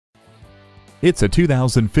It's a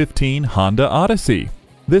 2015 Honda Odyssey.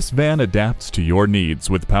 This van adapts to your needs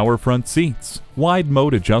with power front seats, wide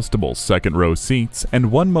mode adjustable second row seats,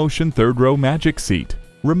 and one motion third row magic seat.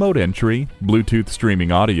 Remote entry, Bluetooth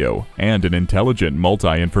streaming audio, and an intelligent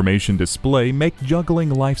multi-information display make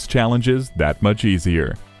juggling life's challenges that much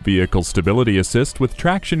easier. Vehicle stability assist with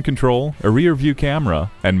traction control, a rear view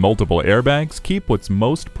camera, and multiple airbags keep what's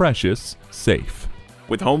most precious safe.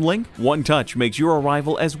 With HomeLink, one touch makes your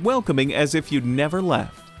arrival as welcoming as if you'd never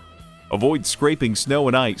left. Avoid scraping snow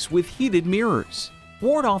and ice with heated mirrors.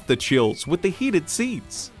 Ward off the chills with the heated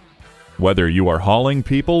seats. Whether you are hauling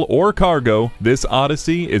people or cargo, this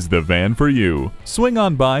Odyssey is the van for you. Swing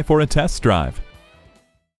on by for a test drive.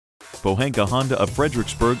 Pohanka Honda of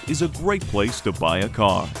Fredericksburg is a great place to buy a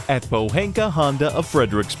car at Pohanka Honda of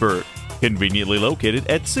Fredericksburg, conveniently located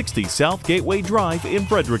at 60 South Gateway Drive in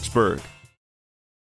Fredericksburg.